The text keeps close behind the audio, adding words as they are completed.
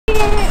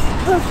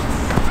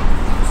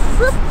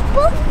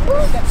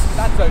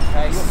That's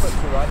okay, your foot's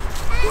all right.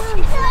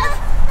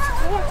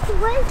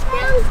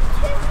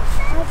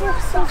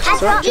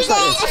 So just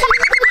like this.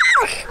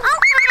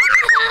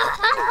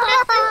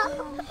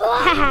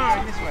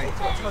 This way.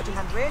 Hold your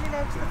hand really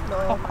low to the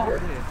floor.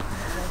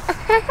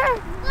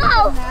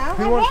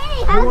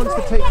 Who wants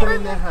to take them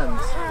in their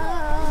hands?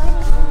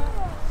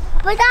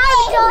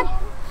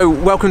 Oh,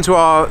 welcome to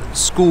our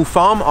school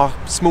farm, our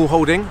small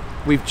holding.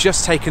 We've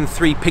just taken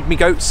 3 pygmy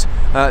goats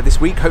this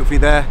week. Hopefully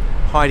they're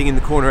hiding in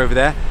the corner over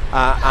there.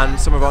 And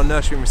some of our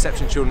nursery and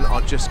reception children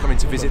are just coming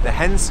to visit the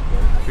hens.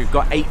 We've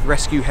got 8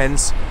 rescue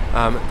hens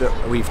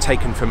that we've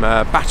taken from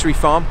a battery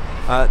farm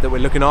that we're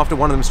looking after.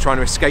 One of them is trying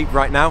to escape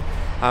right now.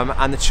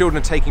 And the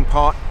children are taking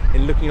part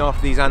in looking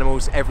after these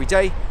animals every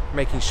day,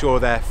 making sure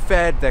they're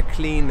fed, they're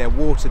clean, they're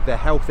watered, they're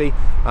healthy,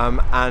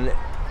 and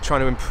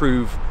trying to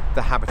improve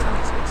the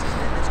habitat.